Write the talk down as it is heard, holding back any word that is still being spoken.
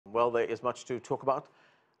Well, there is much to talk about.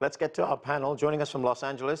 Let's get to our panel. Joining us from Los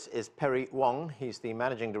Angeles is Perry Wong. He's the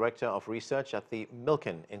Managing Director of Research at the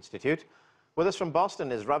Milken Institute. With us from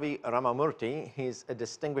Boston is Ravi Ramamurti. He's a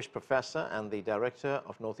distinguished professor and the Director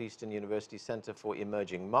of Northeastern University Center for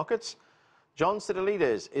Emerging Markets. John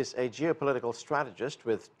Sitilides is a geopolitical strategist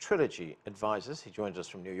with Trilogy Advisors. He joins us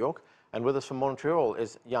from New York. And with us from Montreal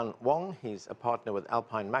is Wang. He's a partner with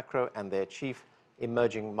Alpine Macro and their Chief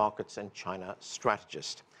Emerging Markets and China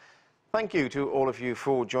Strategist. Thank you to all of you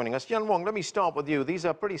for joining us. Wang, let me start with you. These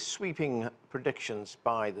are pretty sweeping predictions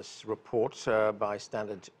by this report by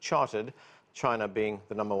Standard Chartered, China being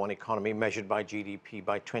the #1 economy measured by GDP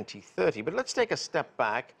by 2030. But let's take a step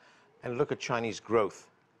back and look at Chinese growth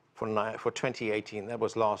for 2018. That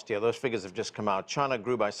was last year. Those figures have just come out. China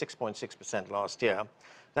grew by 6.6% last year.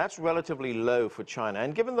 That's relatively low for China.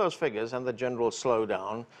 And given those figures and the general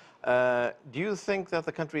slowdown, do you think that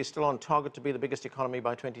the country is still on target to be the biggest economy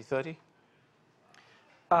by 2030?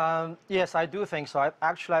 Yes, I do think so.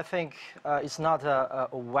 I think it's not a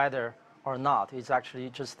whether or not. It's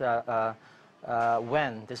actually just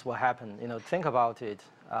when this will happen. Think about it.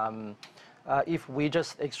 If we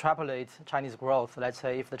just extrapolate Chinese growth, let's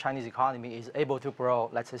say if the Chinese economy is able to grow,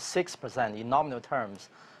 let's say 6% in nominal terms,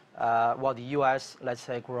 while the U.S., let's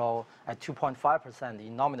say, grow at 2.5%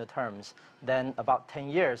 in nominal terms, then about 10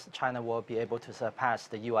 years, China will be able to surpass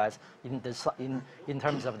the U.S. in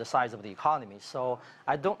terms of the size of the economy. So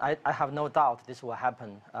I have no doubt this will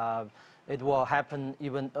happen. It will happen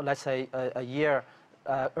even, let's say, a year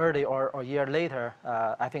early or a year later.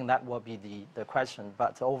 I think that will be the question.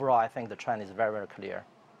 But overall, I think the trend is very, very clear.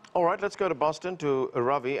 All right, let's go to Boston to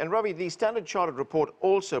Ravi. And Ravi, the Standard Chartered report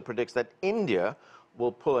also predicts that India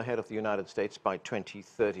will pull ahead of the United States by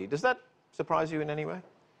 2030. Does that surprise you in any way?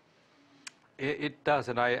 It does,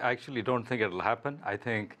 and I actually don't think it'll happen. I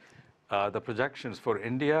think the projections for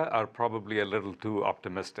India are probably a little too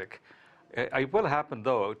optimistic. It will happen,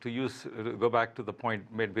 though, to go back to the point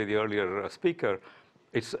made by the earlier speaker,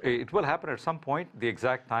 it will happen at some point. The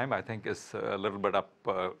exact time, I think, is a little bit up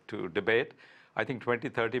to debate. I think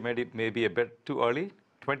 2030 may be a bit too early.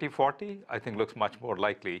 2040, I think, looks much more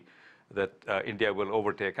likely that India will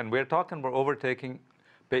overtake. And we're talking about overtaking,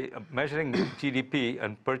 measuring GDP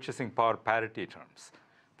and purchasing power parity terms.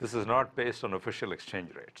 This is not based on official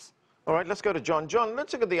exchange rates. All right, let's go to John. John,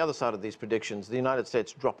 let's look at the other side of these predictions, the United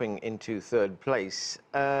States dropping into third place.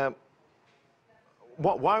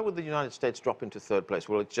 Why would the United States drop into third place?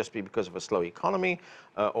 Will it just be because of a slow economy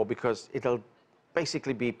or because it'll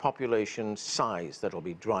basically be population size that'll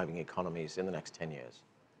be driving economies in the next 10 years?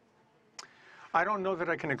 I don't know that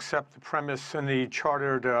I can accept the premise in the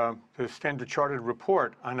Standard Chartered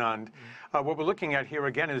report, Anand. What we're looking at here,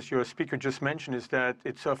 again, as your speaker just mentioned, is that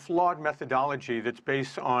it's a flawed methodology that's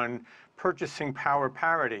based on purchasing power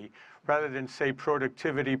parity rather than, say,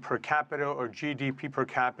 productivity per capita or GDP per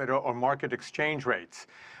capita or market exchange rates.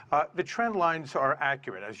 The trend lines are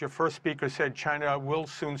accurate. As your first speaker said, China will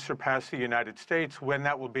soon surpass the United States. When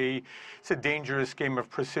that will be, it's a dangerous game of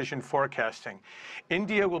precision forecasting.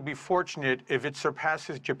 India will be fortunate if it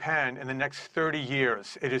surpasses Japan in the next 30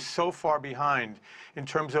 years. It is so far behind in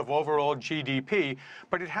terms of overall GDP,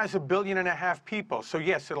 but it has 1.5 billion people. So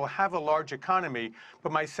yes, it'll have a large economy,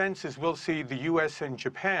 but my sense is we'll see the U.S. and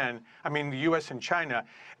the U.S. and China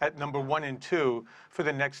at #1 and 2 for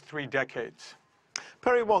the next 3 decades.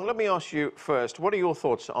 Perry Wong, let me ask you first, what are your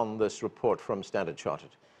thoughts on this report from Standard Chartered?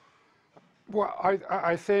 Well,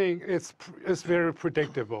 I think it's very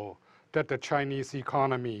predictable that the Chinese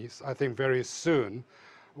economies, I think very soon,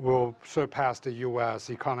 will surpass the U.S.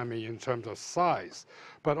 economy in terms of size.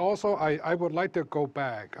 But also, I would like to go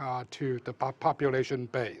back to the population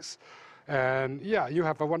base. And yeah, you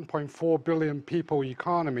have a 1.4 billion people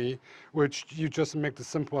economy, which you just make the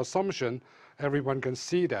simple assumption, everyone can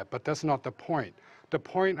see that, but that's not the point. The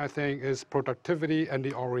point, I think, is productivity and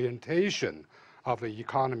the orientation of the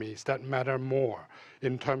economies that matter more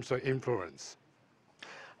in terms of influence.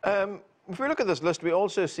 If we look at this list, we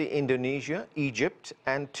also see Indonesia, Egypt,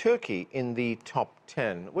 and Turkey in the top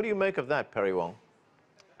 10. What do you make of that, Perry Wong?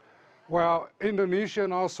 Well, Indonesia,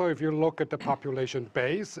 and also if you look at the population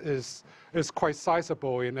base, is quite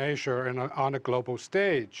sizable in Asia and on a global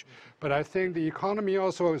stage. But I think the economy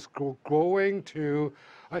also is growing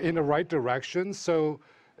in the right direction. So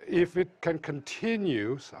if it can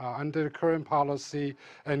continue under the current policy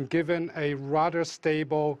and given a rather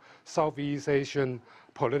stable Southeast Asian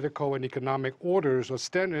political and economic orders or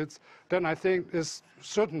standards, then I think it's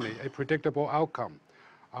certainly a predictable outcome.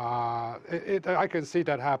 I can see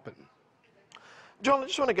that happen. John, I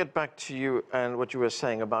just want to get back to you and what you were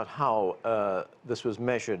saying about how this was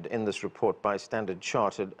measured in this report by Standard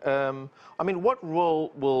Chartered. I mean, what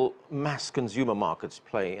role will mass consumer markets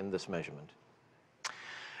play in this measurement?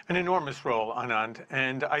 An enormous role, Anand.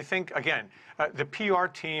 And I think, again, the PR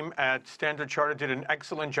team at Standard Chartered did an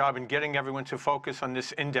excellent job in getting everyone to focus on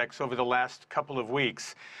this index over the last couple of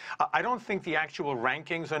weeks. I don't think the actual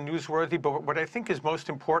rankings are newsworthy, but what I think is most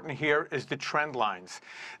important here is the trend lines,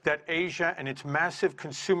 that Asia and its massive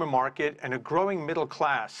consumer market and a growing middle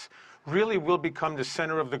class really will become the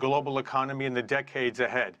center of the global economy in the decades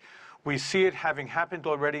ahead. We see it having happened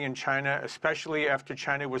already in China, especially after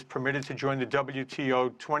China was permitted to join the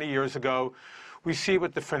WTO 20 years ago. We see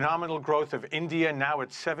with the phenomenal growth of India, now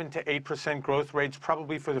at 7 to 8% growth rates,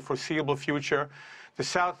 probably for the foreseeable future. The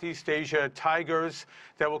Southeast Asia tigers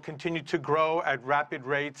that will continue to grow at rapid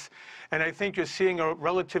rates. And I think you're seeing a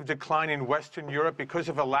relative decline in Western Europe because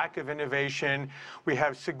of a lack of innovation. We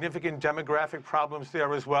have significant demographic problems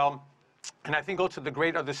there as well. And I think also the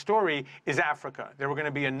great other story is Africa. There are going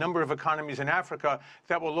to be a number of economies in Africa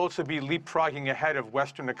that will also be leapfrogging ahead of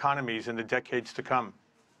Western economies in the decades to come.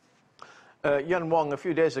 Wang, a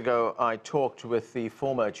few days ago, I talked with the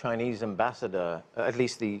former Chinese ambassador, at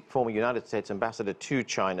least the former United States ambassador to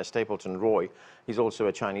China, Stapleton Roy. He's also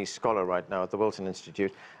a Chinese scholar right now at the Milken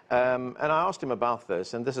Institute. And I asked him about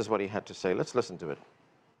this, and this is what he had to say. Let's listen to it.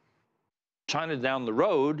 China down the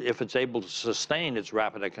road, if it's able to sustain its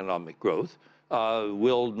rapid economic growth,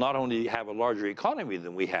 will not only have a larger economy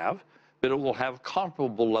than we have, but it will have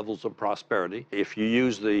comparable levels of prosperity. If you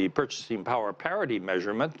use the purchasing power parity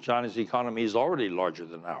measurement, China's economy is already larger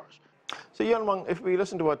than ours. So, Wang, if we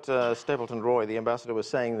listen to what Stapleton Roy, the ambassador, was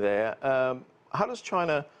saying there, how does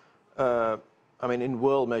China, I mean, in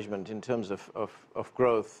world measurement, in terms of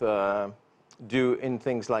growth, do in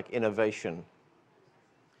things like innovation?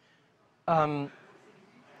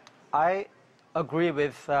 I agree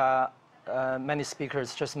with many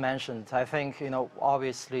speakers just mentioned. I think,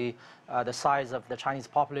 obviously the size of the Chinese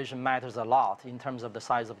population matters a lot in terms of the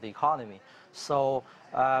size of the economy. So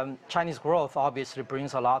Chinese growth obviously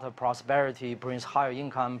brings a lot of prosperity, brings higher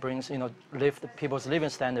income, brings, lift people's living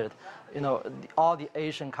standard. All the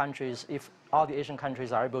Asian countries, if all the Asian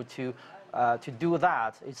countries are able to do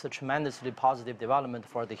that, it's a tremendously positive development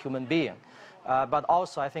for the human being. But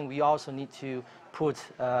also, I think we also need to put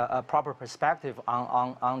a proper perspective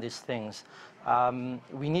on these things.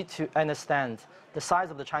 We need to understand the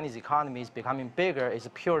size of the Chinese economy is becoming bigger is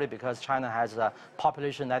purely because China has a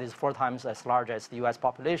population that is 4 times as large as the US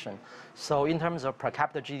population. So in terms of per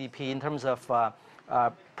capita GDP, in terms of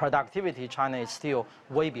productivity, China is still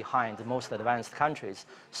way behind most advanced countries.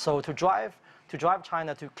 So to drive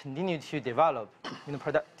China to continue to develop,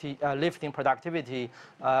 lifting productivity,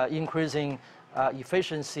 increasing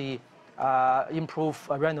efficiency, improve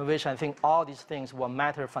renovation, I think all these things will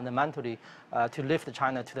matter fundamentally to lift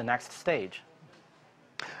China to the next stage.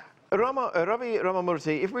 Ravi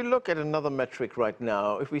Ramamurti, if we look at another metric right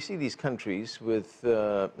now, if we see these countries with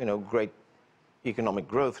great economic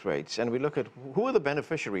growth rates, and we look at who are the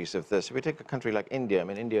beneficiaries of this. If we take a country like India, I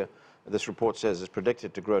mean, India, this report says, is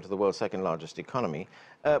predicted to grow to the world's 2nd largest economy.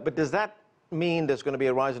 But does that mean there's going to be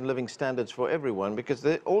a rise in living standards for everyone? Because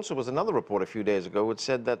there also was another report a few days ago which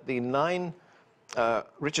said that the 9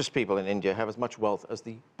 richest people in India have as much wealth as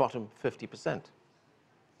the bottom 50%.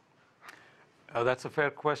 That's a fair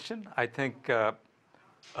question. I think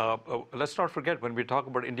let's not forget, when we talk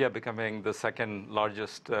about India becoming the 2nd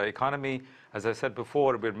largest economy, as I said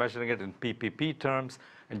before, we're measuring it in PPP terms.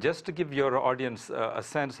 And just to give your audience a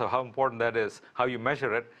sense of how important that is, how you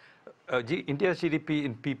measure it, India's GDP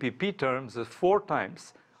in PPP terms is 4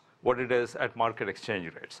 times what it is at market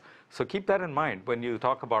exchange rates. So keep that in mind when you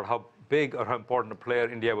talk about how big or how important a player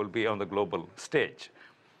India will be on the global stage.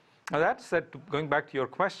 Now that said, going back to your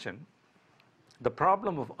question, the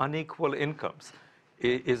problem of unequal incomes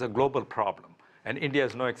is a global problem, and India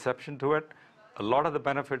is no exception to it. A lot of the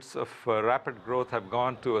benefits of rapid growth have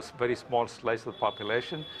gone to a very small slice of the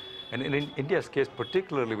population. And in India's case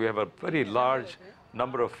particularly, we have a very large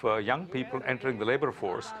number of young people entering the labor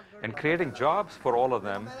force, and creating jobs for all of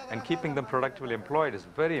them and keeping them productively employed is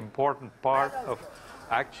a very important part of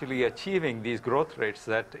actually achieving these growth rates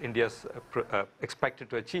that India's expected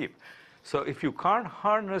to achieve. So if you can't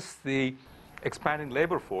harness the expanding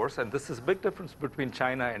labor force, and this is a big difference between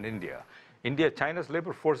China and India. China's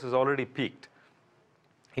labor force has already peaked.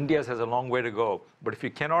 India's has a long way to go. But if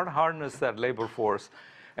you cannot harness that labor force,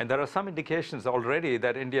 and there are some indications already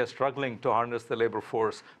that India is struggling to harness the labor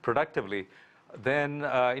force productively, then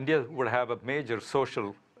India would have a major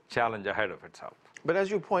social challenge ahead of itself. But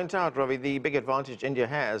as you point out, Ravi, the big advantage India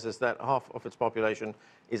has is that half of its population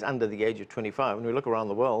is under the age of 25. When we look around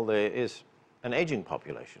the world, there is an aging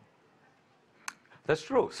population. That's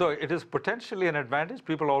true. So it is potentially an advantage.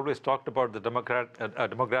 People always talked about the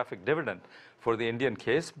demographic dividend for the Indian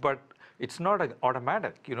case, but it's not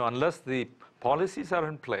automatic, unless the policies are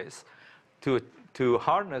in place to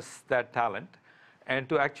harness that talent and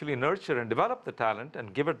to actually nurture and develop the talent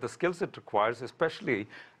and give it the skills it requires, especially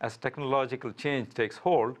as technological change takes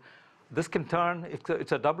hold. This can turn,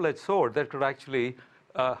 it's a double-edged sword that could actually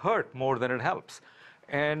hurt more than it helps.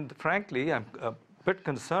 And frankly, I'm a bit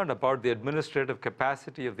concerned about the administrative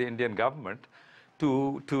capacity of the Indian government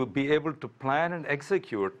to be able to plan and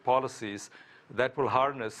execute policies that will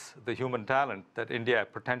harness the human talent that India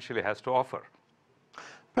potentially has to offer.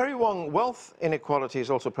 Perry Wong, wealth inequality is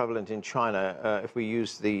also prevalent in China if we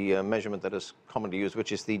use the measurement that is commonly used,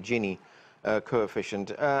 which is the Gini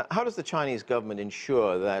coefficient. How does the Chinese government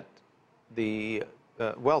ensure that the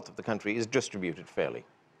wealth of the country is distributed fairly?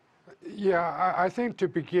 Yeah, I think to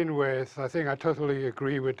begin with, I think I totally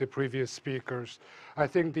agree with the previous speakers. I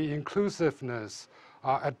think the inclusiveness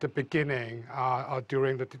at the beginning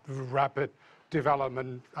during the rapid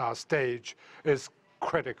development stage is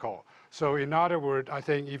critical. So in other words, I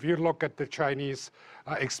think if you look at the Chinese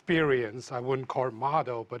experience, I wouldn't call it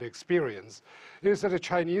model, but experience, is that the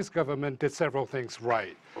Chinese government did several things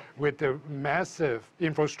right with the massive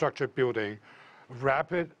infrastructure building,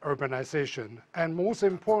 rapid urbanization, and most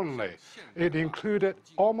importantly, it included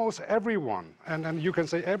almost everyone, and you can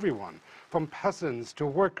say everyone, from peasants to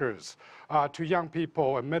workers to young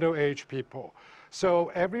people and middle-aged people.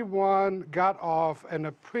 So everyone got off in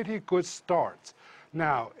a pretty good start.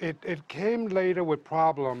 Now, it came later with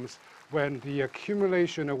problems when the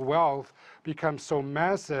accumulation of wealth becomes so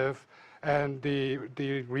massive and the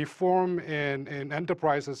reform in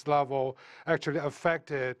enterprises level actually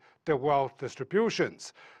affected the wealth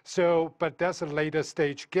distributions. So, but that's a later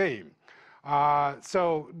stage game.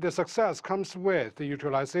 So the success comes with the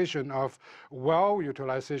utilization of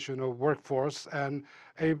utilization of workforce and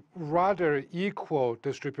a rather equal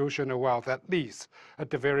distribution of wealth, at least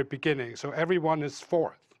at the very beginning. So everyone is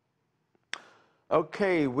fourth.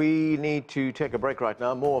 Okay, we need to take a break right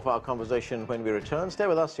now. More of our conversation when we return. Stay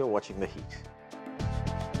with us. You're watching The Heat.